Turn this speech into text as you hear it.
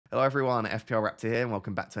Hello everyone, FPL Raptor here and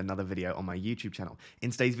welcome back to another video on my YouTube channel.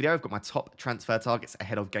 In today's video, I've got my top transfer targets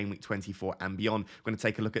ahead of Game Week 24 and beyond. We're going to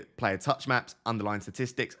take a look at player touch maps, underlying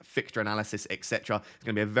statistics, fixture analysis, etc. It's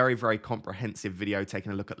going to be a very comprehensive video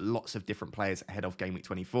taking a look at lots of different players ahead of Game Week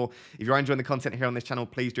 24. If you're enjoying the content here on this channel,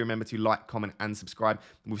 please do remember to like, comment and subscribe.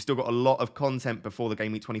 We've still got a lot of content before the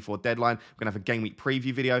Game Week 24 deadline. We're going to have a Game Week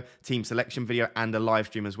preview video, team selection video and a live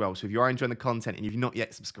stream as well. So if you are enjoying the content and you've not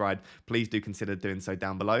yet subscribed, please do consider doing so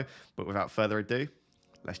down below. But without further ado,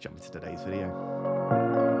 let's jump into today's video.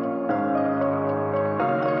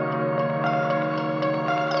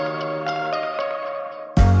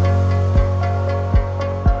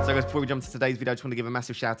 So guys, before we jump to today's video, I just want to give a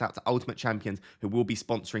massive shout out to Ultimate Champions, who will be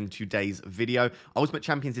sponsoring today's video. Ultimate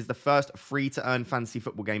Champions is the first free-to-earn fantasy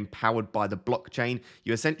football game powered by the blockchain.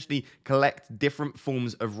 You essentially collect different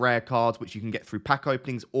forms of rare cards, which you can get through pack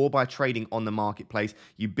openings or by trading on the marketplace.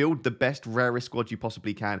 You build the best, rarest squad you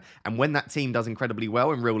possibly can, and when that team does incredibly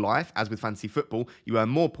well in real life, as with fantasy football, you earn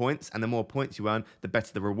more points, and the more points you earn, the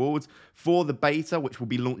better the rewards. For the beta, which will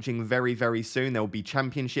be launching very soon, there will be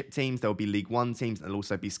championship teams, there will be League One teams, and there'll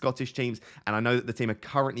also be Scottish teams, and I know that the team are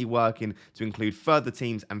currently working to include further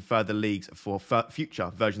teams and further leagues for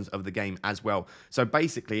future versions of the game as well. So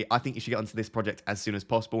basically, I think you should get onto this project as soon as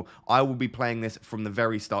possible. I will be playing this from the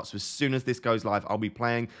very start, so as soon as this goes live, I'll be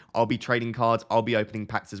playing, I'll be trading cards, I'll be opening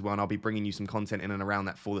packs as well, and I'll be bringing you some content in and around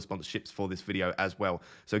that for the sponsorships for this video as well.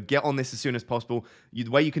 So get on this as soon as possible. The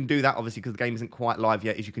way you can do that, obviously, because the game isn't quite live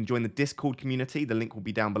yet, is you can join the Discord community. The link will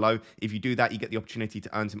be down below. If you do that, you get the opportunity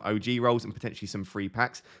to earn some OG rolls and potentially some free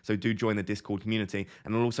packs. So do join the Discord community,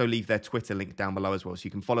 and I'll also leave their Twitter link down below as well, so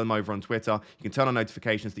you can follow them over on Twitter. You can turn on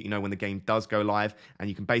notifications that you know when the game does go live, and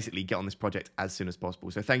you can basically get on this project as soon as possible.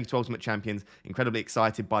 So thank you to Ultimate Champions. Incredibly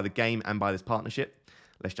excited by the game and by this partnership.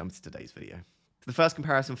 Let's jump to today's video. So the first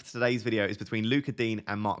comparison for today's video is between Digne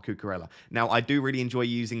and Cucurella. Now, I do really enjoy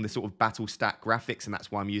using the sort of battle stat graphics, and that's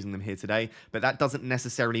why I'm using them here today, but that doesn't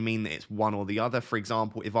necessarily mean that it's one or the other. For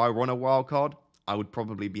example, if I were on a wildcard, I would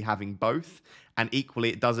probably be having both. And equally,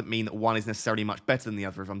 it doesn't mean that one is necessarily much better than the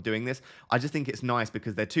other if I'm doing this. I just think it's nice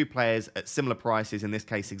because they're two players at similar prices, in this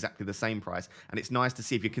case, exactly the same price. And it's nice to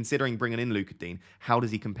see, if you're considering bringing in Digne, how does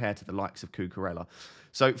he compare to the likes of Cucurella?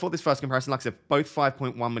 So for this first comparison, like I said, both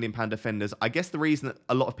 £5.1 million defenders. I guess the reason that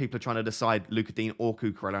a lot of people are trying to decide Digne or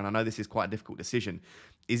Cucurella, and I know this is quite a difficult decision,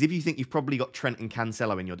 is if you think you've probably got Trent and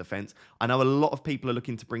Cancelo in your defence. I know a lot of people are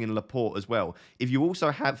looking to bring in Laporte as well. If you also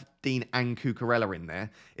have Digne and Cucurella in there,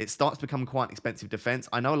 it starts to become quite an expensive defence.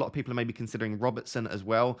 I know a lot of people are maybe considering Robertson as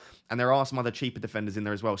well, and there are some other cheaper defenders in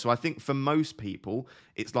there as well. So I think for most people,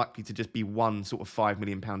 it's likely to just be one sort of £5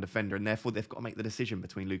 million defender, and therefore they've got to make the decision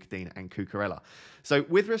between Digne and Cucurella. So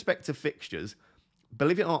with respect to fixtures,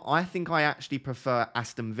 believe it or not, I think I actually prefer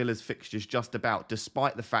Aston Villa's fixtures just about,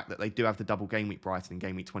 despite the fact that they do have the double Game Week Brighton in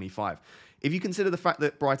Game Week 25. If you consider the fact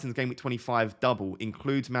that Brighton's Game Week 25 double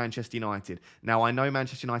includes Manchester United. Now, I know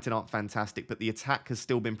Manchester United aren't fantastic, but the attack has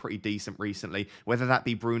still been pretty decent recently. Whether that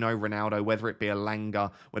be Bruno, Ronaldo, whether it be Gallagher,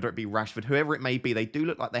 whether it be Rashford, whoever it may be, they do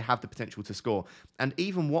look like they have the potential to score. And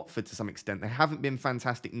even Watford, to some extent, they haven't been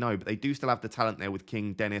fantastic, no, but they do still have the talent there with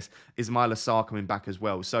King, Dennis, Ismail Assar coming back as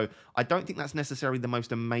well. So I don't think that's necessarily the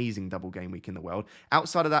most amazing double game week in the world.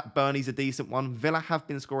 Outside of that, Burnley's a decent one. Villa have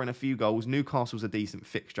been scoring a few goals. Newcastle's a decent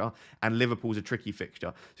fixture, and Liverpool's a tricky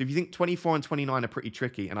fixture. So if you think 24 and 29 are pretty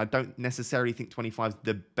tricky, and I don't necessarily think 25 is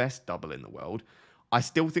the best double in the world, I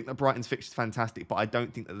still think that Brighton's fixture is fantastic, but I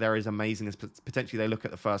don't think that they're as amazing as potentially they look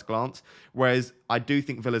at the first glance. Whereas I do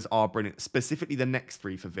think Villa's are brilliant. Specifically, the next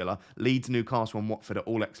three for Villa, Leeds, Newcastle and Watford are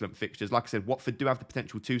all excellent fixtures. Like I said, Watford do have the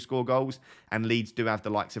potential to score goals, and Leeds do have the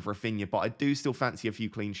likes of Rafinha, but I do still fancy a few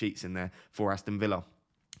clean sheets in there for Aston Villa.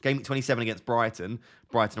 Game week 27 against Brighton.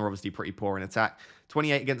 Brighton are obviously pretty poor in attack.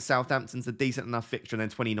 28 against Southampton's a decent enough fixture, and then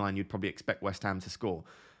 29 you'd probably expect West Ham to score.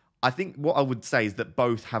 I think what I would say is that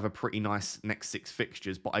both have a pretty nice next six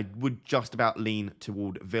fixtures, but I would just about lean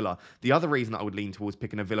toward Villa. The other reason I would lean towards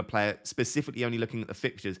picking a Villa player, specifically only looking at the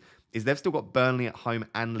fixtures, is they've still got Burnley at home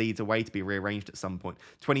and Leeds away to be rearranged at some point.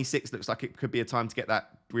 26 looks like it could be a time to get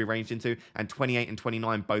that rearranged into, and 28 and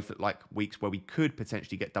 29 both look like weeks where we could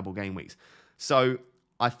potentially get double game weeks. So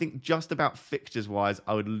I think just about fixtures-wise,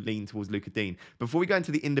 I would lean towards Digne. Before we go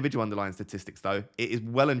into the individual underlying statistics, though, it is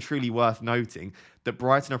well and truly worth noting that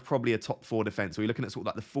Brighton are probably a top four defence. So we're looking at sort of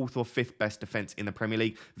like the fourth or fifth best defence in the Premier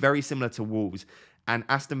League, very similar to Wolves. And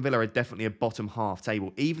Aston Villa are definitely a bottom half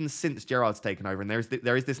table, even since Gerrard's taken over. And there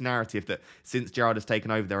is this narrative that since Gerrard has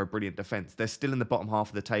taken over, they're a brilliant defence. They're still in the bottom half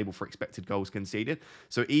of the table for expected goals conceded.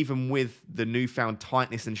 So even with the newfound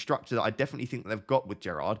tightness and structure that I definitely think that they've got with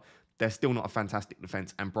Gerrard, they're still not a fantastic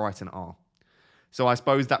defence, and Brighton are. So I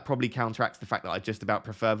suppose that probably counteracts the fact that I just about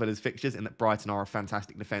prefer Villa's fixtures and that Brighton are a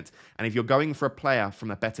fantastic defence. And if you're going for a player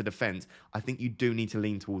from a better defence, I think you do need to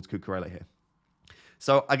lean towards Cucurella here.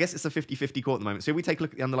 So I guess it's a 50-50 call at the moment. So if we take a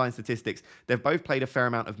look at the underlying statistics, they've both played a fair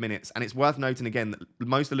amount of minutes. And it's worth noting again that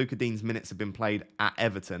most of Lucas Digne's minutes have been played at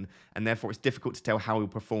Everton. And therefore, it's difficult to tell how he'll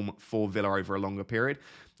perform for Villa over a longer period.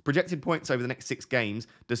 Projected points over the next 6 games,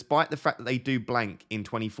 despite the fact that they do blank in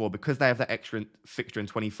 24, because they have that extra fixture in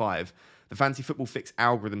 25, the Fantasy Football Fix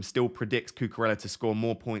algorithm still predicts Cucurella to score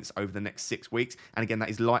more points over the next 6 weeks. And again, that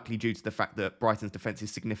is likely due to the fact that Brighton's defence is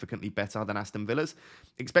significantly better than Aston Villa's.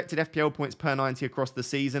 Expected FPL points per 90 across the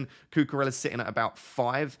season, Cucurella's sitting at about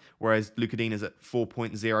 5, whereas Lucas Digne is at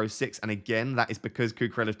 4.06. And again, that is because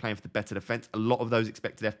Cucurella's playing for the better defence. A lot of those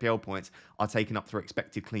expected FPL points are taken up through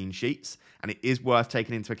expected clean sheets. And it is worth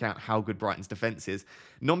taking into account how good Brighton's defence is.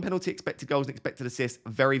 Non-penalty expected goals and expected assists,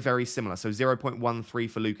 very, very similar. So 0.13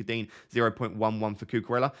 for Lucas Digne, 0.11 for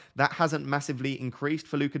Cucurella. That hasn't massively increased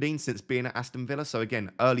for Lucas Digne since being at Aston Villa. So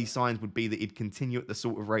again, early signs would be that he'd continue at the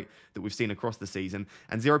sort of rate that we've seen across the season.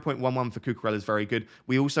 And 0.11 for Cucurella is very good.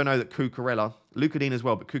 We also know that Cucurella, Lucas Digne as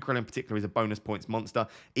well, but Cucurella in particular is a bonus points monster.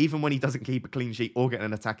 Even when he doesn't keep a clean sheet or get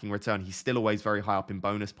an attacking return, he's still always very high up in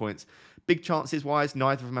bonus points. Big chances wise,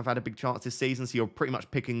 neither of them have had a big chance this season, so you're pretty much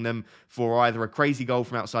picking them for either a crazy goal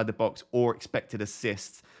from outside the box or expected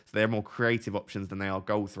assists. So they're more creative options than they are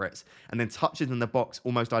goal threats. And then touches in the box,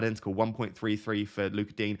 almost identical, 1.33 for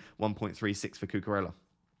Lucas Digne, 1.36 for Cucurella.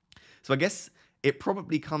 So I guess it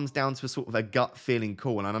probably comes down to a sort of a gut feeling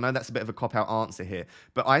call. And I know that's a bit of a cop-out answer here,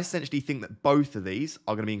 but I essentially think that both of these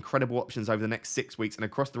are going to be incredible options over the next 6 weeks and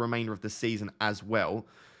across the remainder of the season as well.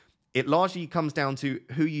 It largely comes down to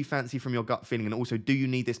who you fancy from your gut feeling, and also, do you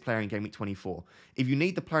need this player in Game Week 24? If you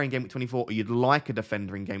need the player in Game Week 24, or you'd like a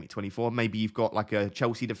defender in Game Week 24, maybe you've got like a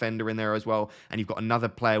Chelsea defender in there as well, and you've got another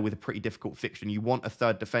player with a pretty difficult fixture, and you want a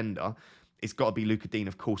third defender, it's got to be Lucas Digne,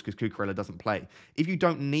 of course, because Cucurella doesn't play. If you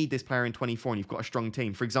don't need this player in 24 and you've got a strong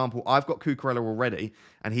team, for example, I've got Cucurella already,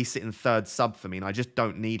 and he's sitting third sub for me, and I just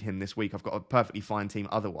don't need him this week. I've got a perfectly fine team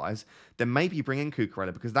otherwise. Then maybe you bring in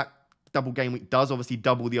Cucurella, because that double game week does obviously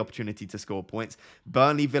double the opportunity to score points.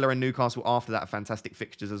 Burnley, Villa and Newcastle after that are fantastic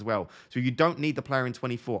fixtures as well. So if you don't need the player in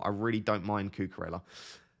 24, I really don't mind Cucurella.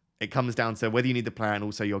 It comes down to whether you need the player and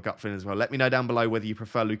also your gut feeling as well. Let me know down below whether you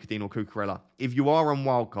prefer Lucas Digne or Cucurella. If you are on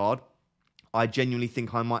Wildcard, I genuinely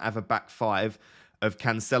think I might have a back 5 of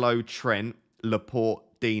Cancelo, Trent, Laporte,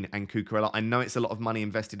 Digne and Cucurella. I know it's a lot of money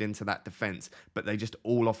invested into that defence, but they just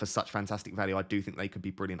all offer such fantastic value. I do think they could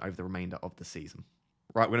be brilliant over the remainder of the season.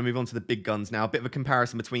 Right, we're going to move on to the big guns now. A bit of a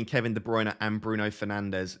comparison between Kevin De Bruyne and Bruno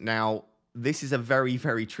Fernandes. Now, this is a very,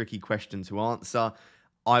 very tricky question to answer.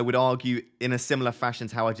 I would argue in a similar fashion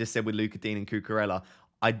to how I just said with Lucas Digne and Cucurella.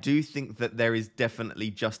 I do think that there is definitely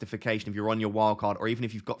justification if you're on your wildcard or even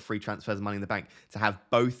if you've got free transfers of money in the bank to have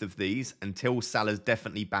both of these until Salah's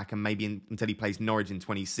definitely back and maybe until he plays Norwich in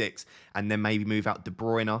 26 and then maybe move out De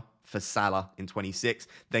Bruyne for Salah in 26,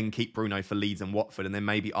 then keep Bruno for Leeds and Watford, and then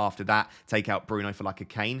maybe after that, take out Bruno for like a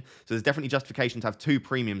Kane. So there's definitely justification to have 2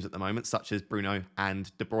 premiums at the moment, such as Bruno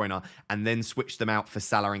and De Bruyne, and then switch them out for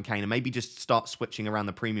Salah and Kane, and maybe just start switching around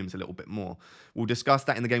the premiums a little bit more. We'll discuss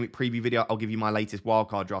that in the Game Week preview video. I'll give you my latest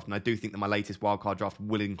wildcard draft, and I do think that my latest wildcard draft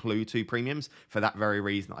will include 2 premiums for that very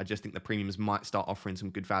reason. I just think the premiums might start offering some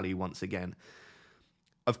good value once again.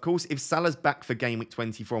 Of course, if Salah's back for Game Week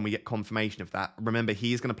 24 and we get confirmation of that, remember,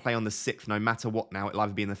 he is going to play on the 6th no matter what now. It'll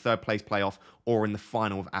either be in the 3rd place playoff or in the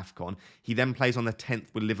final of AFCON. He then plays on the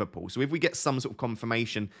 10th with Liverpool. So if we get some sort of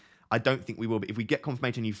confirmation, I don't think we will, but if we get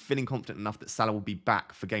confirmation you're feeling confident enough that Salah will be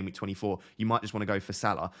back for Game Week 24, you might just want to go for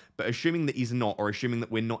Salah. But assuming that he's not, or assuming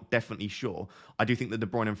that we're not definitely sure, I do think that De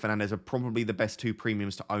Bruyne and Fernandes are probably the best 2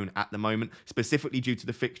 premiums to own at the moment, specifically due to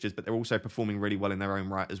the fixtures, but they're also performing really well in their own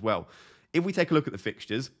right as well. If we take a look at the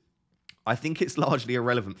fixtures, I think it's largely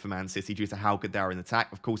irrelevant for Man City due to how good they are in attack.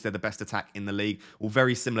 Of course, they're the best attack in the league, or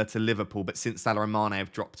very similar to Liverpool. But since Salah and Mane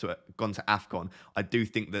have gone to AFCON, I do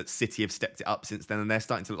think that City have stepped it up since then, and they're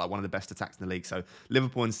starting to look like one of the best attacks in the league. So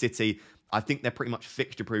Liverpool and City, I think they're pretty much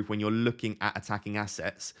fixture-proof when you're looking at attacking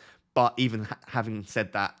assets. But even having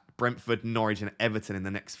said that, Brentford, Norwich and Everton in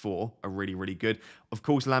the next 4 are really, really good. Of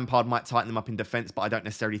course, Lampard might tighten them up in defence, but I don't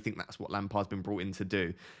necessarily think that's what Lampard's been brought in to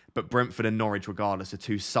do. But Brentford and Norwich, regardless, are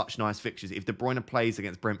 2 such nice fixtures. If De Bruyne plays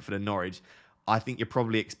against Brentford and Norwich, I think you're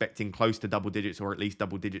probably expecting close to double digits or at least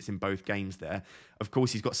double digits in both games there. Of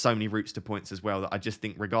course, he's got so many routes to points as well that I just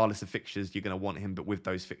think regardless of fixtures, you're going to want him. But with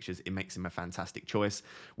those fixtures, it makes him a fantastic choice.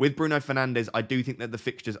 With Bruno Fernandes, I do think that the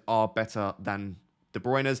fixtures are better than De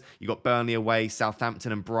Bruyne's. You got Burnley away,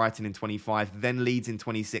 Southampton and Brighton in 25, then Leeds in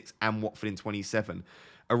 26 and Watford in 27.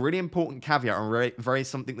 a really important caveat and very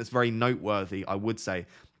something that's very noteworthy, I would say,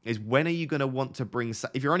 is when are you going to want to bring...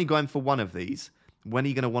 If you're only going for one of these, when are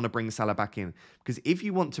you going to want to bring Salah back in? Because if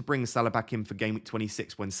you want to bring Salah back in for game week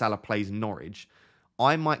 26 when Salah plays Norwich,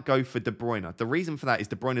 I might go for De Bruyne. The reason for that is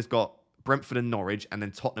De Bruyne's got Brentford and Norwich and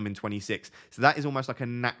then Tottenham in 26. So that is almost like a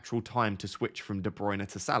natural time to switch from De Bruyne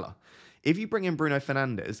to Salah. If you bring in Bruno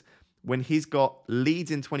Fernandes, when he's got Leeds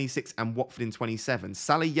in 26 and Watford in 27,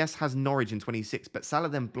 Salah, yes, has Norwich in 26, but Salah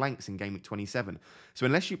then blanks in game week 27. So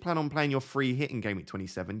unless you plan on playing your free hit in game week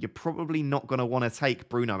 27, you're probably not going to want to take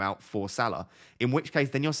Bruno out for Salah. In which case,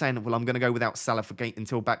 then you're saying, well, I'm going to go without Salah for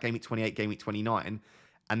until back game week 28, game week 29.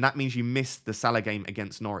 And that means you miss the Salah game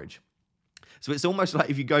against Norwich. So it's almost like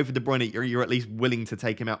if you go for De Bruyne, you're at least willing to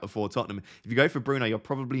take him out before Tottenham. If you go for Bruno, you're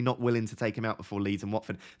probably not willing to take him out before Leeds and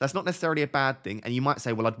Watford. That's not necessarily a bad thing. And you might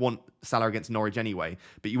say, well, I'd want Salah against Norwich anyway.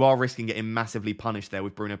 But you are risking getting massively punished there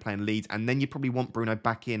with Bruno playing Leeds. And then you probably want Bruno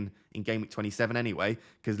back in game week 27 anyway,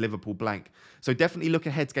 because Liverpool blank. So definitely look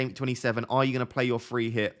ahead to game week 27. Are you going to play your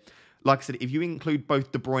free hit? Like I said, if you include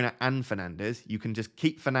both De Bruyne and Fernandes, you can just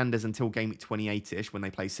keep Fernandes until game week 28-ish when they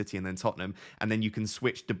play City and then Tottenham, and then you can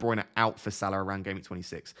switch De Bruyne out for Salah around game week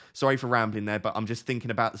 26. Sorry for rambling there, but I'm just thinking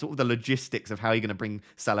about sort of the logistics of how you're going to bring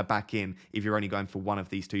Salah back in if you're only going for one of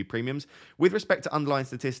these two premiums. With respect to underlying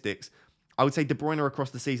statistics, I would say De Bruyne across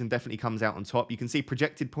the season definitely comes out on top. You can see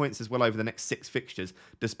projected points as well over the next 6 fixtures.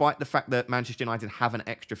 Despite the fact that Manchester United have an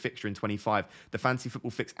extra fixture in 25, the Fantasy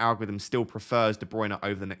Football Fix algorithm still prefers De Bruyne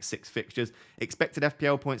over the next 6 fixtures. Expected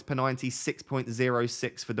FPL points per 90,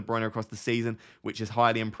 6.06 for De Bruyne across the season, which is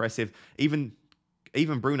highly impressive.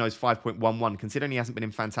 Even Bruno's 5.11, considering he hasn't been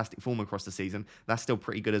in fantastic form across the season, that's still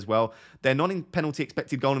pretty good as well. Their non-penalty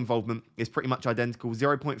expected goal involvement is pretty much identical.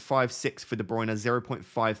 0.56 for De Bruyne,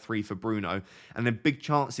 0.53 for Bruno. And then big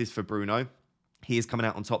chances for Bruno. He is coming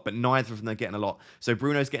out on top, but neither of them are getting a lot. So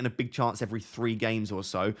Bruno's getting a big chance every 3 games or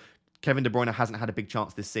so. Kevin De Bruyne hasn't had a big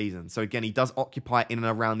chance this season. So again, he does occupy in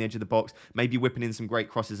and around the edge of the box, maybe whipping in some great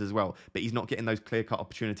crosses as well, but he's not getting those clear-cut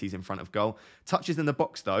opportunities in front of goal. Touches in the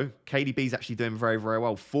box, though, KDB's actually doing very, very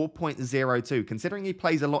well. 4.02. Considering he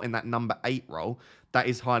plays a lot in that number 8 role, that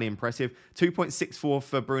is highly impressive. 2.64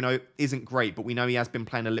 for Bruno isn't great, but we know he has been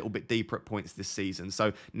playing a little bit deeper at points this season.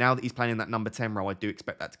 So now that he's playing in that number 10 role, I do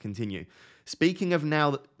expect that to continue. Speaking of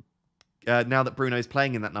now that Bruno is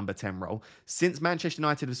playing in that number 10 role, since Manchester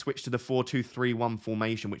United have switched to the 4-2-3-1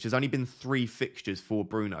 formation, which has only been 3 fixtures for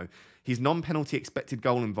Bruno, his non-penalty expected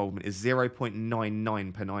goal involvement is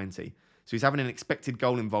 0.99 per 90. So he's having an expected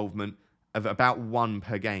goal involvement of about 1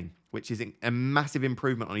 per game, which is a massive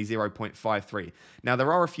improvement on his 0.53. Now,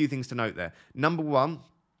 there are a few things to note there. Number 1,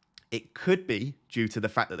 it could be due to the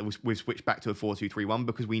fact that we've switched back to a 4-2-3-1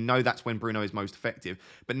 because we know that's when Bruno is most effective.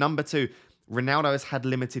 But number 2, Ronaldo has had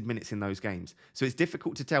limited minutes in those games. So it's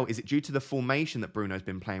difficult to tell, is it due to the formation that Bruno's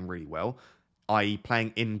been playing really well, i.e.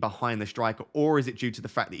 playing in behind the striker, or is it due to the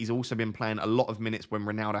fact that he's also been playing a lot of minutes when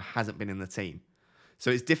Ronaldo hasn't been in the team? So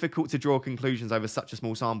it's difficult to draw conclusions over such a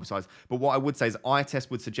small sample size. But what I would say is eye test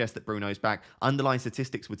would suggest that Bruno's back. Underlying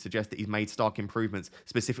statistics would suggest that he's made stark improvements,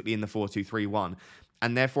 specifically in the 4-2-3-1.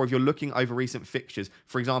 And therefore, if you're looking over recent fixtures,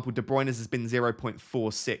 for example, De Bruyne's has been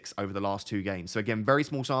 0.46 over the last 2 games. So again, very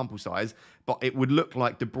small sample size, but it would look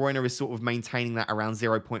like De Bruyne is sort of maintaining that around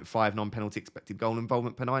 0.5 non-penalty expected goal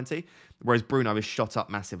involvement per 90, whereas Bruno is shot up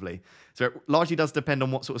massively. So it largely does depend on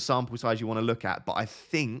what sort of sample size you want to look at. But I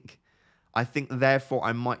think therefore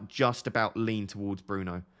I might just about lean towards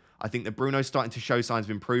Bruno. I think that Bruno's starting to show signs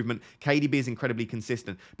of improvement. KDB is incredibly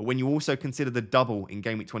consistent. But when you also consider the double in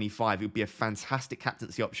game week 25, it would be a fantastic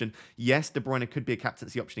captaincy option. Yes, De Bruyne could be a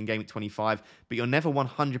captaincy option in game week 25, but you're never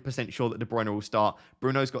 100% sure that De Bruyne will start.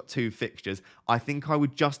 Bruno's got 2 fixtures. I think I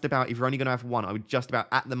would just about, if you're only going to have one, I would just about,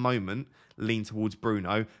 at the moment, lean towards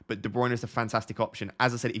Bruno. But De Bruyne is a fantastic option.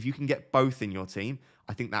 As I said, if you can get both in your team,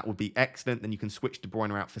 I think that would be excellent. Then you can switch De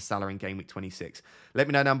Bruyne out for Salah in game week 26. Let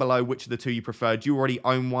me know down below which of the 2 you prefer. Do you already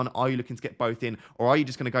own one? Are you looking to get both in? Or are you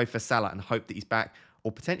just going to go for Salah and hope that he's back?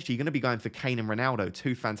 Or potentially you're going to be going for Kane and Ronaldo,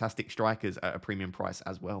 2 fantastic strikers at a premium price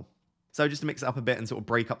as well. So just to mix it up a bit and sort of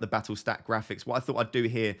break up the battle stat graphics, what I thought I'd do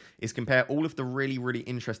here is compare all of the really, really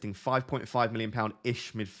interesting £5.5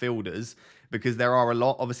 million-ish midfielders, because there are a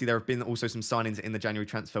lot. Obviously, there have been also some signings in the January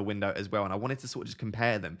transfer window as well, and I wanted to sort of just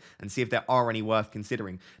compare them and see if there are any worth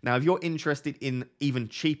considering. Now, if you're interested in even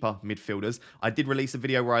cheaper midfielders, I did release a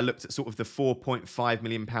video where I looked at sort of the £4.5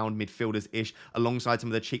 million midfielders-ish alongside some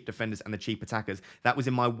of the cheap defenders and the cheap attackers. That was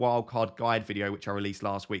in my wildcard guide video, which I released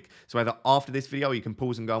last week. So either after this video, you can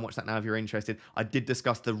pause and go and watch that now if you're interested. I did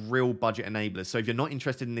discuss the real budget enablers. So if you're not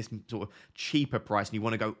interested in this sort of cheaper price and you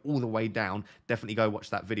want to go all the way down, definitely go watch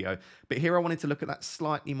that video. But here I I wanted to look at that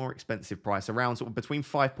slightly more expensive price, around sort of between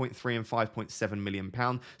 5.3 and 5.7 million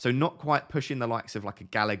pound. So not quite pushing the likes of like a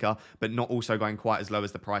Gallagher, but not also going quite as low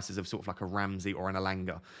as the prices of sort of like a Ramsey or an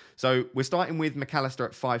Alanga. So we're starting with McAllister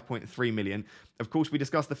at 5.3 million. Of course, we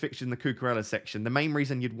discussed the fixtures in the Cucurella section. The main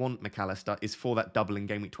reason you'd want McAllister is for that double in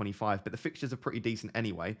game week 25, but the fixtures are pretty decent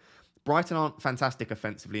anyway. Brighton aren't fantastic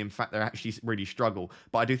offensively. In fact, they actually really struggle.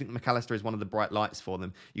 But I do think McAllister is one of the bright lights for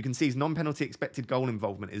them. You can see his non-penalty expected goal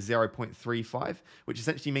involvement is 0.35, which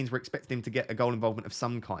essentially means we're expecting him to get a goal involvement of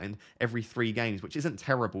some kind every 3 games, which isn't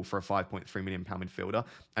terrible for a £5.3 million midfielder.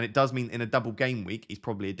 And it does mean in a double game week, he's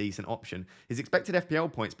probably a decent option. His expected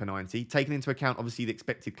FPL points per 90, taking into account obviously the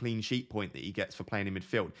expected clean sheet point that he gets for playing in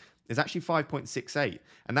midfield, is actually 5.68.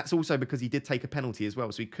 And that's also because he did take a penalty as well.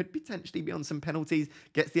 So he could potentially be on some penalties,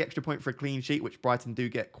 gets the extra point for a clean sheet, which Brighton do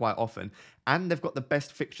get quite often. And they've got the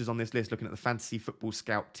best fixtures on this list looking at the Fantasy Football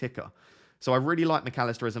Scout ticker. So I really like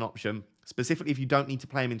McAllister as an option, specifically if you don't need to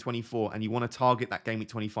play him in 24 and you want to target that game week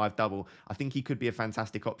 25 double. I think he could be a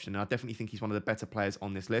fantastic option. And I definitely think he's one of the better players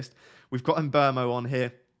on this list. We've got Mbeumo on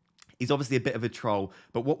here. He's obviously a bit of a troll,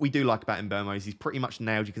 but what we do like about Mbeumo is he's pretty much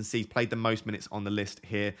nailed. You can see he's played the most minutes on the list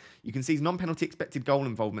here. You can see his non-penalty expected goal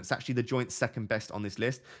involvement is actually the joint second best on this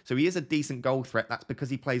list. So he is a decent goal threat. That's because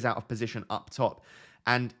he plays out of position up top.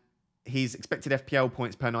 And his expected FPL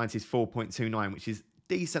points per 90 is 4.29, which is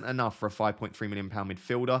decent enough for a £5.3 million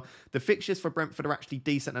midfielder. The fixtures for Brentford are actually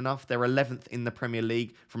decent enough. They're 11th in the Premier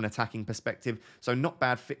League from an attacking perspective, so not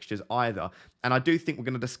bad fixtures either. And I do think we're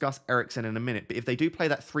going to discuss Eriksen in a minute, but if they do play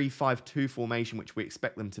that 3-5-2 formation, which we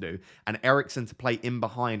expect them to do, and Eriksen to play in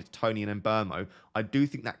behind Toney and Mbeumo, I do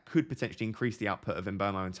think that could potentially increase the output of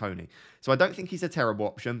Mbeumo and Toney. So I don't think he's a terrible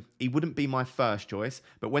option. He wouldn't be my first choice,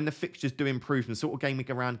 but when the fixtures do improve from sort of game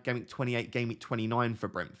week around game week 28, game week 29 for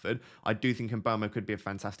Brentford, I do think Mbeumo could be a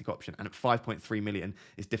fantastic option. And at 5.3 million,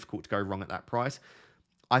 it's difficult to go wrong at that price.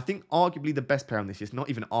 I think arguably the best player on this list,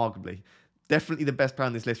 not even arguably, definitely the best player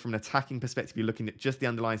on this list from an attacking perspective, you're looking at just the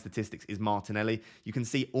underlying statistics, is Martinelli. You can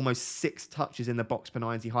see almost 6 touches in the box per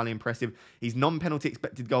 90, highly impressive. His non-penalty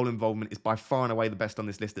expected goal involvement is by far and away the best on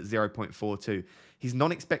this list at 0.42. His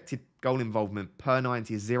non-expected goal involvement per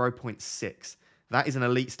 90 is 0.6. That is an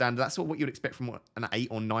elite standard. That's sort of what you'd expect from an £8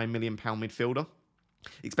 or £9 million midfielder.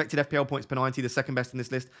 Expected FPL points per 90, the second best in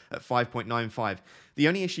this list at 5.95. The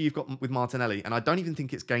only issue you've got with Martinelli, and I don't even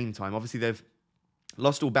think it's game time, obviously they've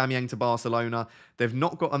lost Aubameyang to Barcelona. They've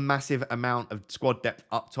not got a massive amount of squad depth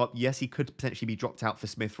up top. Yes, he could potentially be dropped out for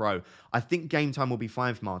Smith Rowe. I think game time will be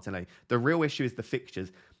fine for Martinelli. The real issue is the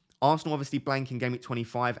fixtures. Arsenal obviously blank in game week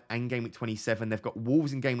 25 and game week 27. They've got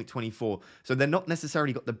Wolves in game week 24. So they're not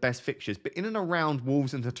necessarily got the best fixtures, but in and around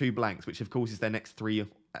Wolves and the 2 blanks, which of course is their next three of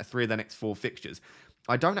their next 4 fixtures,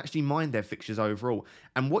 I don't actually mind their fixtures overall.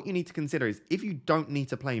 And what you need to consider is if you don't need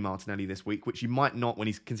to play Martinelli this week, which you might not when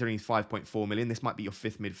he's considering he's 5.4 million, this might be your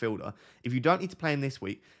 5th midfielder. If you don't need to play him this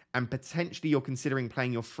week and potentially you're considering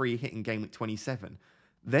playing your free hit in game week 27,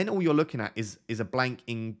 then all you're looking at is a blank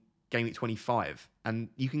in game week 25. And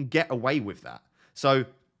you can get away with that. So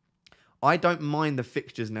I don't mind the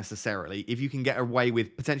fixtures necessarily if you can get away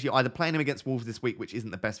with potentially either playing him against Wolves this week, which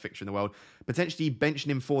isn't the best fixture in the world, potentially benching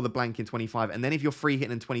him for the blank in 25, and then if you're free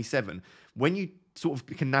hitting in 27, when you sort of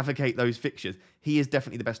can navigate those fixtures, he is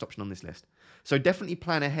definitely the best option on this list. So definitely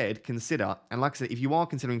plan ahead, consider, and like I said, if you are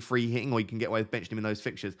considering free hitting or you can get away with benching him in those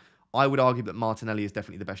fixtures, I would argue that Martinelli is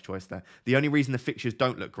definitely the best choice there. The only reason the fixtures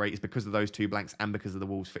don't look great is because of those 2 blanks and because of the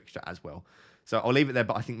Wolves fixture as well. So I'll leave it there,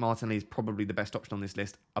 but I think Martinelli is probably the best option on this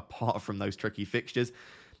list, apart from those tricky fixtures.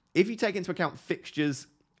 If you take into account fixtures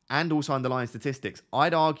and also underlying statistics,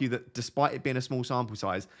 I'd argue that despite it being a small sample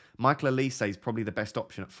size, Michael Olise is probably the best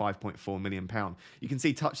option at £5.4 million. You can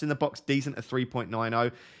see touched in the box, decent at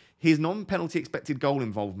 3.90. His non-penalty expected goal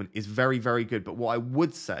involvement is very, very good. But what I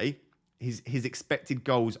would say, his expected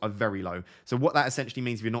goals are very low. So what that essentially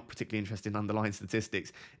means, if you're not particularly interested in underlying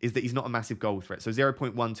statistics, is that he's not a massive goal threat. So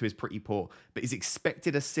 0.12 is pretty poor, but his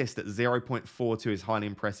expected assist at 0.42 is highly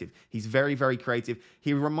impressive. He's very, very creative.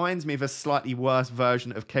 He reminds me of a slightly worse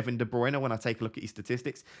version of Kevin De Bruyne when I take a look at his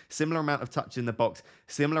statistics. Similar amount of touches in the box,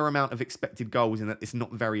 similar amount of expected goals in that it's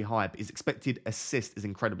not very high, but his expected assist is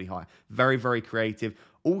incredibly high. Very, very creative.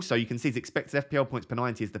 Also, you can see his expected FPL points per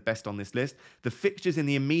 90 is the best on this list. The fixtures in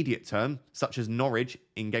the immediate term, such as Norwich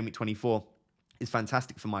in game week 24, is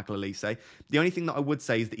fantastic for Michael Olise. The only thing that I would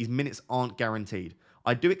say is that his minutes aren't guaranteed.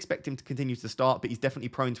 I do expect him to continue to start, but he's definitely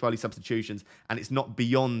prone to early substitutions, and it's not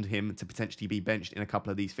beyond him to potentially be benched in a couple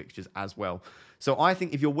of these fixtures as well. So I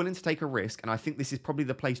think if you're willing to take a risk, and I think this is probably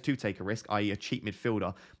the place to take a risk, i.e. a cheap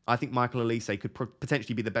midfielder, I think Michael Olise could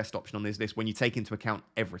potentially be the best option on this list when you take into account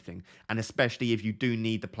everything, and especially if you do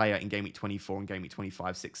need the player in Game Week 24 and Game Week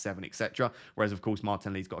 25, 6, 7, etc. Whereas, of course,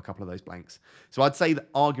 Martinelli's got a couple of those blanks. So I'd say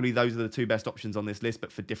that arguably those are the two best options on this list,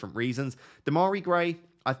 but for different reasons. Demarai Gray,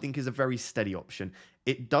 I think, is a very steady option.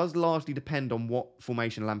 It does largely depend on what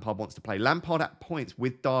formation Lampard wants to play. Lampard at points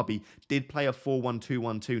with Derby did play a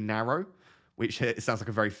 4-1-2-1-2 narrow, which it sounds like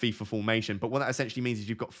a very FIFA formation. But what that essentially means is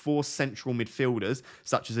you've got 4 central midfielders,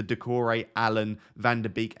 such as a Doucouré, Allen, Van der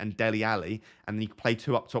Beek, and Dele Alli. And then you can play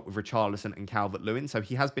 2 up top with Richarlison and Calvert-Lewin. So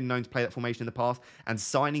he has been known to play that formation in the past. And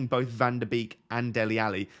signing both Van der Beek and Dele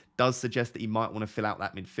Alli does suggest that he might want to fill out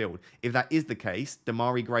that midfield. If that is the case,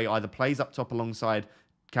 Demarai Gray either plays up top alongside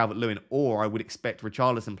Calvert-Lewin, or I would expect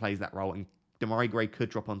Richarlison plays that role, and Demarai Gray could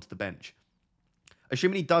drop onto the bench.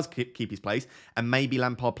 Assuming he does keep his place, and maybe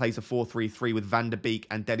Lampard plays a 4-3-3 with Van der Beek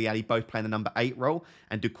and Dele Alli both playing the number 8 role,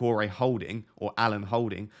 and Doucouré holding, or Allen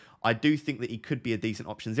holding, I do think that he could be a decent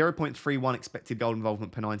option. 0.31 expected goal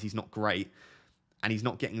involvement per 90 is not great, and he's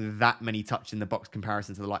not getting that many touches in the box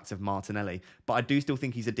comparison to the likes of Martinelli. But I do still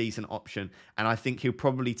think he's a decent option, and I think he'll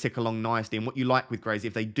probably tick along nicely. And what you like with Gray is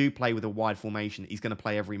if they do play with a wide formation, he's going to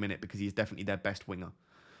play every minute because he's definitely their best winger.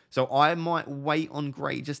 So I might wait on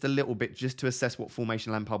Gray just a little bit just to assess what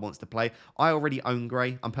formation Lampard wants to play. I already own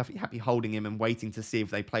Gray. I'm perfectly happy holding him and waiting to see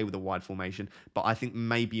if they play with a wide formation. But I think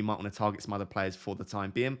maybe you might want to target some other players for the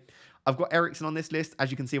time being. I've got Eriksen on this list.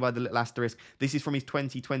 As you can see by the little asterisk, this is from his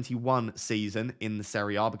 2021 season in the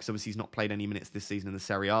Serie A, because obviously he's not played any minutes this season in the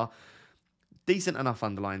Serie A. Decent enough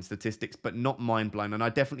underlying statistics, but not mind-blown. And I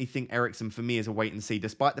definitely think Eriksen, for me, is a wait and see.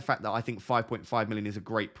 Despite the fact that I think 5.5 million is a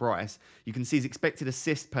great price, you can see his expected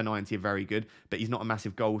assists per 90 are very good, but he's not a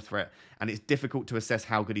massive goal threat. And it's difficult to assess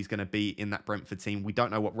how good he's going to be in that Brentford team. We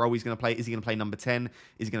don't know what role he's going to play. Is he going to play number 10?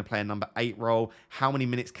 Is he going to play a number 8 role? How many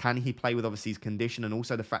minutes can he play with, obviously, his condition, and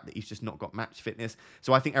also the fact that he's just not got match fitness.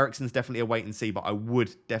 So I think Eriksen's definitely a wait and see, but I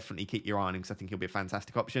would definitely keep your eye on him because I think he'll be a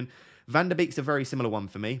fantastic option. Van der Beek's a very similar one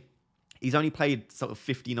for me. He's only played sort of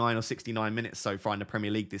 59 or 69 minutes so far in the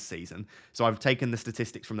Premier League this season. So I've taken the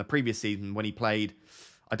statistics from the previous season when he played,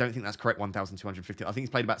 I don't think that's correct, 1,250. I think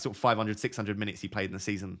he's played about sort of 500, 600 minutes he played in the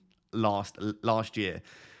season last year.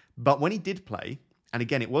 But when he did play, and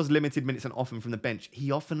again, it was limited minutes and often from the bench,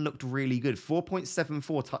 he often looked really good.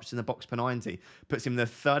 4.74 touched in the box per 90 puts him the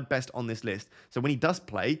 3rd best on this list. So when he does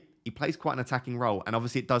play, he plays quite an attacking role. And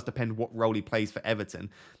obviously it does depend what role he plays for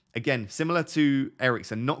Everton. Again, similar to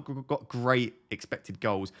Eriksen, not got great expected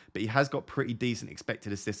goals, but he has got pretty decent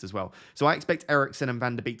expected assists as well. So I expect Eriksen and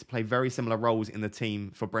Van der Beek to play very similar roles in the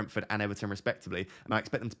team for Brentford and Everton respectively, and I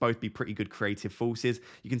expect them to both be pretty good creative forces.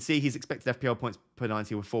 You can see his expected FPL points per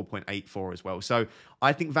 90 were 4.84 as well. So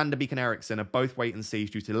I think Van der Beek and Eriksen are both wait and see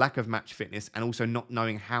due to lack of match fitness and also not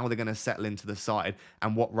knowing how they're going to settle into the side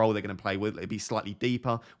and what role they're going to play. Will it be slightly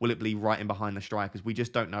deeper? Will it be right in behind the strikers? We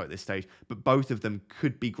just don't know at this stage, but both of them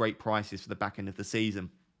could be great prices for the back end of the season.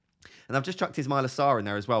 And I've just chucked Ismaila Sarr in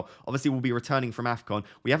there as well. Obviously, we'll be returning from AFCON.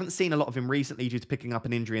 We haven't seen a lot of him recently due to picking up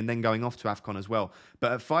an injury and then going off to AFCON as well.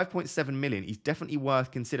 But at 5.7 million, he's definitely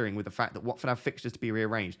worth considering with the fact that Watford have fixtures to be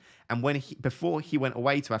rearranged. And before he went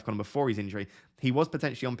away to AFCON, before his injury, he was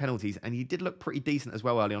potentially on penalties, and he did look pretty decent as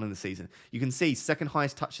well early on in the season. You can see second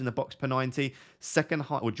highest touch in the box per 90,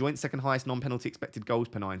 joint second highest non-penalty expected goals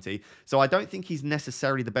per 90. So I don't think he's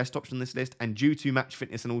necessarily the best option on this list, and due to match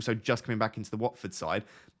fitness and also just coming back into the Watford side,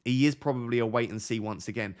 he is probably a wait and see once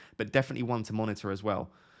again, but definitely one to monitor as well.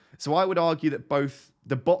 So I would argue that both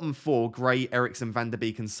the bottom 4, Gray, Eriksen, Van der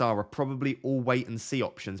Beek and Sarr, are probably all wait and see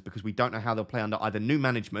options because we don't know how they'll play under either new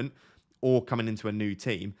management or coming into a new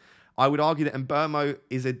team. I would argue that Mbeumo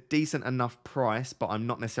is a decent enough price, but I'm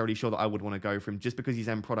not necessarily sure that I would want to go for him just because his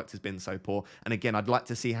end product has been so poor. And again, I'd like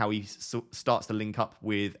to see how he starts to link up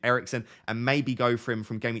with Eriksen and maybe go for him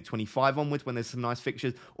from Game Week 25 onwards when there's some nice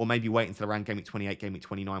fixtures, or maybe wait until around Game Week 28, Game Week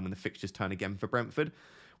 29 when the fixtures turn again for Brentford,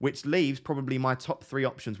 which leaves probably my top 3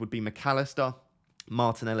 options would be McAllister,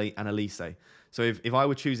 Martinelli and Olise. So if I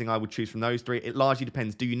were choosing, I would choose from those 3. It largely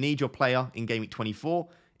depends. Do you need your player in Game Week 24?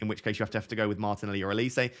 In which case you have to go with Martinelli or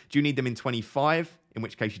Olise. Do you need them in 25? In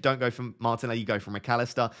which case you don't go for Martinelli, you go for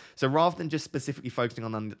McAllister. So rather than just specifically focusing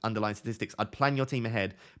on underlying statistics, I'd plan your team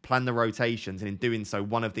ahead, plan the rotations, and in doing so,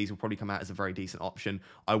 one of these will probably come out as a very decent option.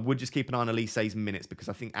 I would just keep an eye on Olise's minutes because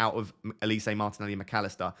I think out of Olise, Martinelli, and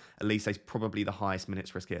McAllister, Olise's probably the highest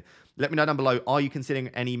minutes risk here. Let me know down below, are you considering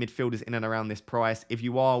any midfielders in and around this price? If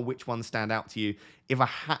you are, which ones stand out to you? If I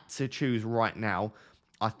had to choose right now,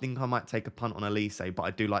 I think I might take a punt on Elise, but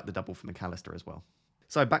I do like the double for McAllister as well.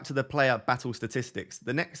 So back to the player battle statistics.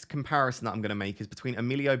 The next comparison that I'm going to make is between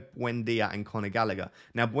Emilio Buendia and Conor Gallagher.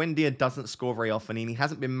 Now, Buendia doesn't score very often, and he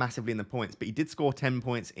hasn't been massively in the points, but he did score 10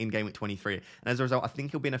 points in Game Week 23. And as a result, I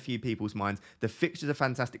think he'll be in a few people's minds. The fixtures are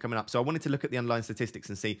fantastic coming up. So I wanted to look at the underlying statistics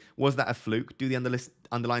and see, was that a fluke? Do the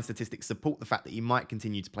underlying statistics support the fact that he might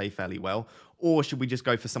continue to play fairly well? Or should we just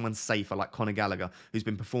go for someone safer like Conor Gallagher, who's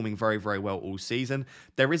been performing very, very well all season?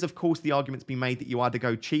 There is, of course, the argument to be made that you either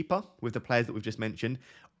go cheaper with the players that we've just mentioned,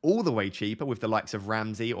 all the way cheaper with the likes of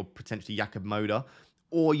Ramsey or potentially Jakob Moda,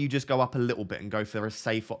 or you just go up a little bit and go for a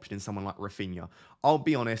safe option in someone like Rafinha. I'll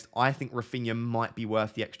be honest, I think Rafinha might be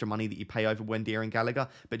worth the extra money that you pay over Buendia and Gallagher,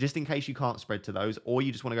 but just in case you can't spread to those, or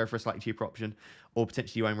you just want to go for a slightly cheaper option, or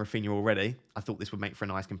potentially you own Rafinha already, I thought this would make for a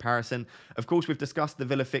nice comparison. Of course, we've discussed the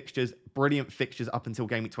Villa fixtures, brilliant fixtures up until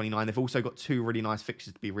Game Week 29. They've also got 2 really nice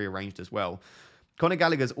fixtures to be rearranged as well. Conor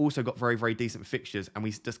Gallagher's also got very, very decent fixtures, and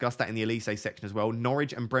we discussed that in the Elise section as well.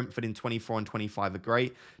 Norwich and Brentford in 24 and 25 are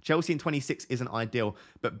great. Chelsea in 26 isn't ideal,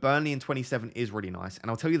 but Burnley in 27 is really nice.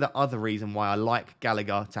 And I'll tell you the other reason why I like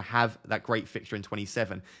Gallagher to have that great fixture in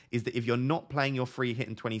 27 is that if you're not playing your free hit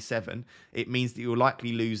in 27, it means that you'll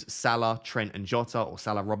likely lose Salah, Trent and Jota, or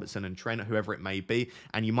Salah, Robertson and Trent, whoever it may be.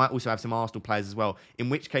 And you might also have some Arsenal players as well, in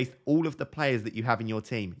which case all of the players that you have in your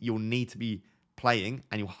team, you'll need to be playing,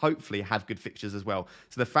 and you'll hopefully have good fixtures as well.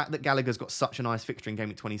 So the fact that Gallagher's got such a nice fixture in Game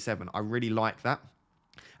Week 27, I really like that.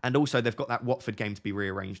 And also they've got that Watford game to be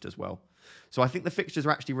rearranged as well. So I think the fixtures are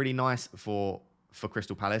actually really nice for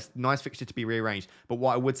Crystal Palace. Nice fixture to be rearranged. But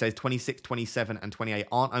what I would say is 26, 27 and 28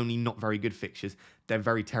 aren't only not very good fixtures, they're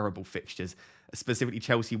very terrible fixtures. Specifically,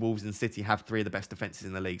 Chelsea, Wolves and City have 3 of the best defences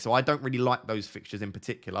in the league. So I don't really like those fixtures in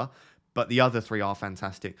particular, but the other 3 are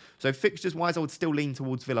fantastic. So fixtures-wise, I would still lean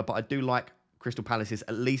towards Villa, but I do like Crystal Palace's,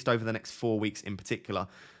 at least over the next 4 weeks in particular.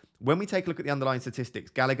 When we take a look at the underlying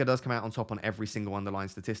statistics, Gallagher does come out on top on every single underlying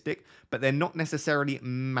statistic, but they're not necessarily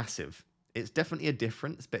massive. It's definitely a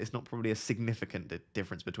difference, but it's not probably a significant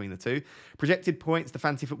difference between the two. Projected points, the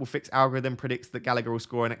Fantasy Football Fix algorithm predicts that Gallagher will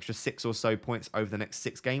score an extra 6 or so points over the next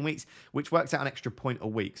 6 game weeks, which works out an extra point a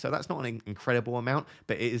week. So that's not an incredible amount,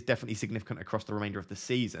 but it is definitely significant across the remainder of the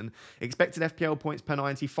season. Expected FPL points per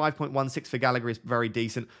 90, 5.16 for Gallagher is very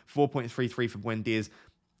decent, 4.33 for Buendia's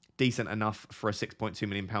decent enough for a £6.2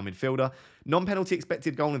 million midfielder. Non-penalty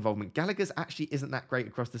expected goal involvement. Gallagher's actually isn't that great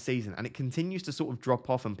across the season, and it continues to sort of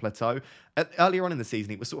drop off and plateau. Earlier on in the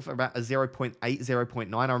season, it was sort of about a 0.8,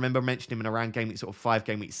 0.9. I remember mentioning him in around game week sort of 5,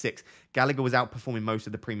 game week 6. Gallagher was outperforming most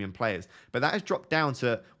of the premium players, but that has dropped down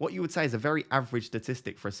to what you would say is a very average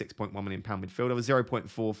statistic for a £6.1 million midfielder with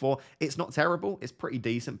 0.44. It's not terrible. It's pretty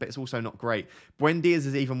decent, but it's also not great. Buendia's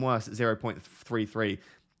is even worse at 0.33.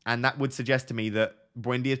 And that would suggest to me that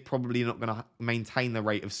Buendia is probably not going to maintain the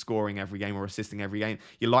rate of scoring every game or assisting every game.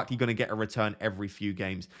 You're likely going to get a return every few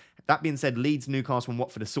games. That being said, Leeds, Newcastle and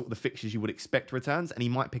Watford are sort of the fixtures you would expect returns, and he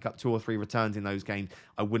might pick up 2 or 3 returns in those games.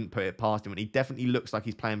 I wouldn't put it past him. And he definitely looks like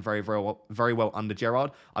he's playing very, very well under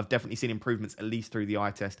Gerrard. I've definitely seen improvements, at least through the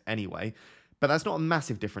eye test anyway. But that's not a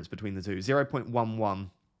massive difference between the two. 0.11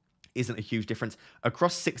 isn't a huge difference.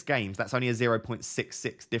 Across 6 games, that's only a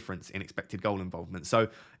 0.66 difference in expected goal involvement. So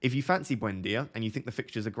if you fancy Buendia and you think the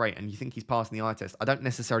fixtures are great and you think he's passing the eye test, I don't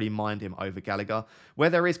necessarily mind him over Gallagher. Where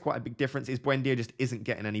there is quite a big difference is Buendia just isn't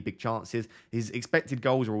getting any big chances. His expected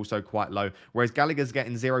goals are also quite low, whereas Gallagher's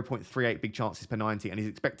getting 0.38 big chances per 90 and his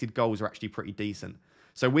expected goals are actually pretty decent.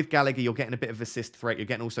 So with Gallagher, you're getting a bit of assist threat. You're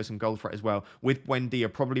getting also some goal threat as well. With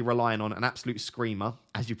Buendia, probably relying on an absolute screamer,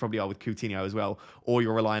 as you probably are with Coutinho as well, or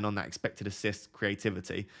you're relying on that expected assist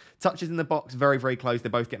creativity. Touches in the box, very, very close.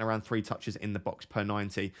 They're both getting around 3 touches in the box per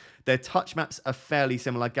 90. Their touch maps are fairly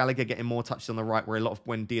similar. Gallagher getting more touches on the right, where a lot of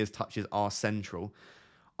Buendia's touches are central.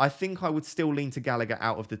 I think I would still lean to Gallagher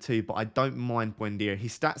out of the 2, but I don't mind Buendia.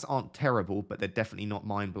 His stats aren't terrible, but they're definitely not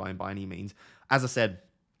mind-blowing by any means. As I said,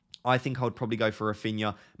 I think I would probably go for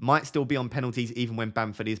Rafinha. Might still be on penalties even when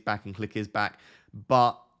Bamford is back and Click is back.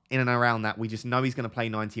 But in and around that, we just know he's going to play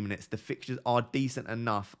 90 minutes. The fixtures are decent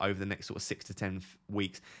enough over the next sort of 6 to 10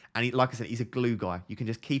 weeks. And like I said, he's a glue guy. You can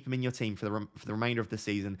just keep him in your team for the remainder of the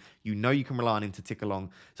season. You know you can rely on him to tick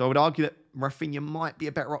along. So I would argue that Rafinha might be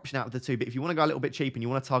a better option out of the 2. But if you want to go a little bit cheap and you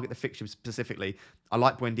want to target the fixture specifically, I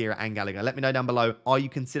like Buendia and Gallagher. Let me know down below. Are you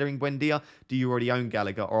considering Buendia? Do you already own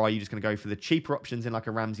Gallagher? Or are you just going to go for the cheaper options in like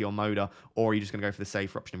a Ramsey or Moda? Or are you just going to go for the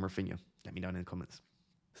safer option in Rafinha? Let me know in the comments.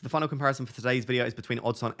 So the final comparison for today's video is between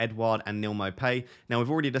odds on Edouard and Nil Maupay. Now, we've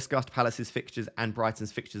already discussed Palace's fixtures and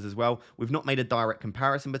Brighton's fixtures as well. We've not made a direct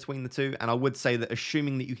comparison between the two, and I would say that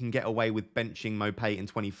assuming that you can get away with benching Maupay in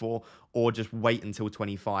 24 or just wait until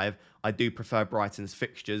 25, I do prefer Brighton's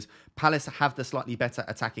fixtures. Palace have the slightly better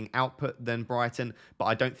attacking output than Brighton, but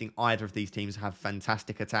I don't think either of these teams have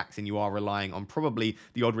fantastic attacks, and you are relying on probably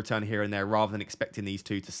the odd return here and there rather than expecting these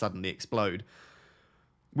two to suddenly explode.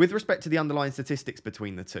 With respect to the underlying statistics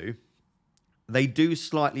between the two, they do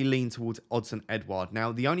slightly lean towards odds on Edouard.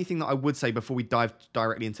 Now, the only thing that I would say before we dive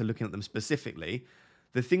directly into looking at them specifically,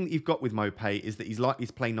 the thing that you've got with Maupay is that he's likely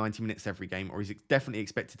to play 90 minutes every game, or he's definitely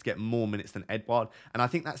expected to get more minutes than Edouard. And I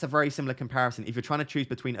think that's a very similar comparison. If you're trying to choose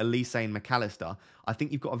between Elise and McAllister, I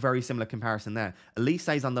think you've got a very similar comparison there.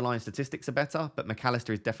 Elise's underlying statistics are better, but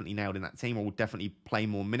McAllister is definitely nailed in that team, or will definitely play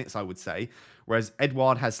more minutes, I would say. Whereas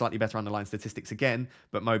Edouard has slightly better underlying statistics again,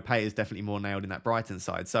 but Maupay is definitely more nailed in that Brighton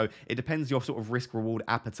side. So it depends your sort of risk-reward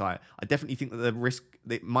appetite. I definitely think that the risk,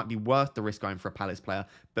 it might be worth the risk going for a Palace player,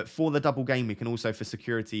 but for the double game week and also for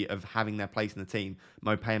security of having their place in the team,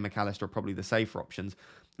 Maupay and McAllister are probably the safer options.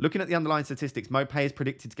 Looking at the underlying statistics, Maupay is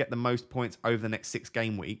predicted to get the most points over the next 6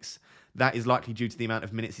 game weeks. That is likely due to the amount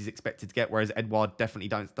of minutes he's expected to get, whereas Edouard definitely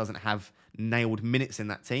doesn't have nailed minutes in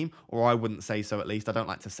that team, or I wouldn't say so at least. I don't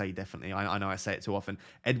like to say definitely. I know I say it too often.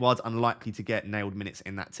 Edouard's unlikely to get nailed minutes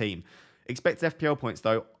in that team. Expected FPL points,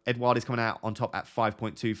 though, Edouard is coming out on top at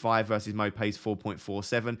 5.25 versus Maupay's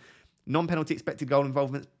 4.47. Non-penalty expected goal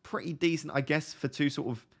involvement, pretty decent, I guess, for two sort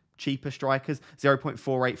of cheaper strikers.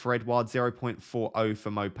 0.48 for Edouard, 0.40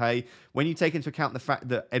 for Maupay. When you take into account the fact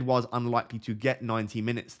that Edouard's unlikely to get 90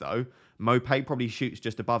 minutes, though, Maupay probably shoots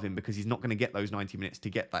just above him because he's not going to get those 90 minutes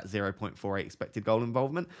to get that 0.48 expected goal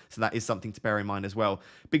involvement. So that is something to bear in mind as well.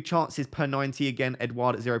 Big chances per 90 again.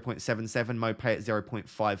 Edouard at 0.77, Maupay at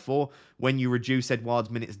 0.54. When you reduce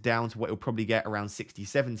Edouard's minutes down to what he'll probably get around 60,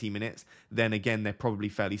 70 minutes, then again, they're probably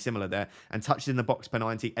fairly similar there. And touches in the box per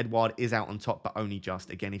 90, Edouard is out on top, but only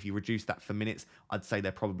just. Again, if you reduce that for minutes, I'd say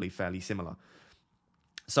they're probably fairly similar.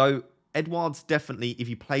 So Edouard's definitely, if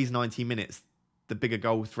he plays 90 minutes, the bigger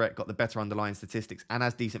goal threat, got the better underlying statistics, and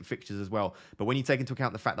has decent fixtures as well. But when you take into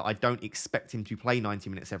account the fact that I don't expect him to play 90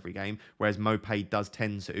 minutes every game, whereas Maupay does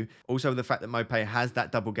tend to, also the fact that Maupay has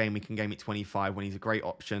that double game week in game week 25 when he's a great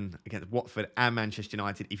option against Watford and Manchester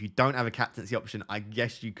United. If you don't have a captaincy option, I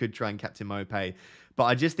guess you could try and captain Maupay. But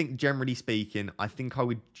I just think, generally speaking, I think I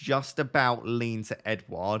would just about lean to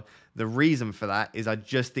Edouard. The reason for that is I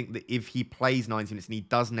just think that if he plays 90 minutes and he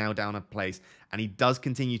does nail down a place and he does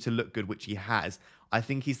continue to look good, which he has, I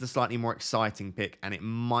think he's the slightly more exciting pick and it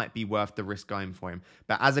might be worth the risk going for him.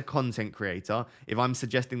 But as a content creator, if I'm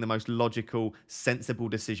suggesting the most logical, sensible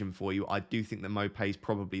decision for you, I do think that Maupay is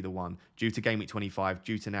probably the one, due to game week 25,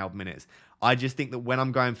 due to nailed minutes. I just think that when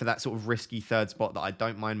I'm going for that sort of risky third spot that I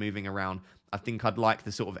don't mind moving around, I think I'd like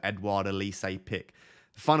the sort of Edouard Elise pick.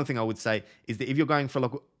 The final thing I would say is that if you're going for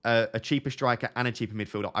like a cheaper striker and a cheaper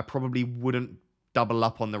midfielder, I probably wouldn't double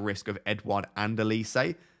up on the risk of Edouard and Elise.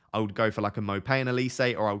 I would go for like a Maupay and Elise,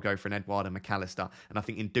 or I would go for an Edouard and McAllister. And I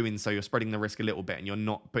think in doing so, you're spreading the risk a little bit and you're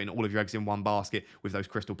not putting all of your eggs in one basket with those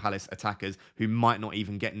Crystal Palace attackers who might not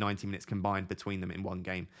even get 90 minutes combined between them in one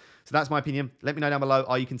game. So that's my opinion. Let me know down below.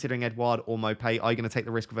 Are you considering Edouard or Maupay? Are you going to take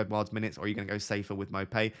the risk of Edouard's minutes, or are you going to go safer with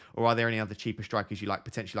Maupay? Or are there any other cheaper strikers you like,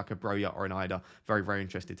 potentially like a Broya or an Ida? Very, very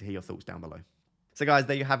interested to hear your thoughts down below. So guys,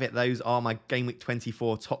 there you have it. Those are my Game Week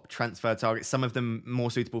 24 top transfer targets. Some of them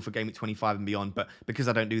more suitable for Game Week 25 and beyond, but because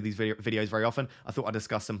I don't do these videos very often, I thought I'd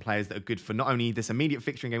discuss some players that are good for not only this immediate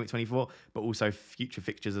fixture in Game Week 24, but also future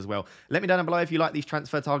fixtures as well. Let me know down below if you like these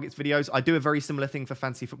transfer targets videos. I do a very similar thing for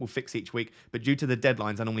Fantasy Football Fix each week, but due to the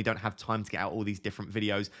deadlines, I normally don't have time to get out all these different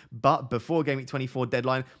videos. But before Game Week 24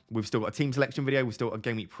 deadline, we've still got a team selection video, we've still got a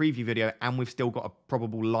Game Week preview video, and we've still got a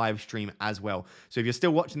probable live stream as well. So if you're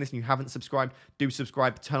still watching this and you haven't subscribed, do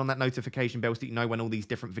subscribe, turn on that notification bell so that you know when all these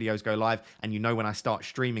different videos go live and you know when I start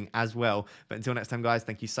streaming as well. But until next time, guys,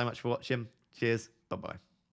 thank you so much for watching. Cheers. Bye-bye.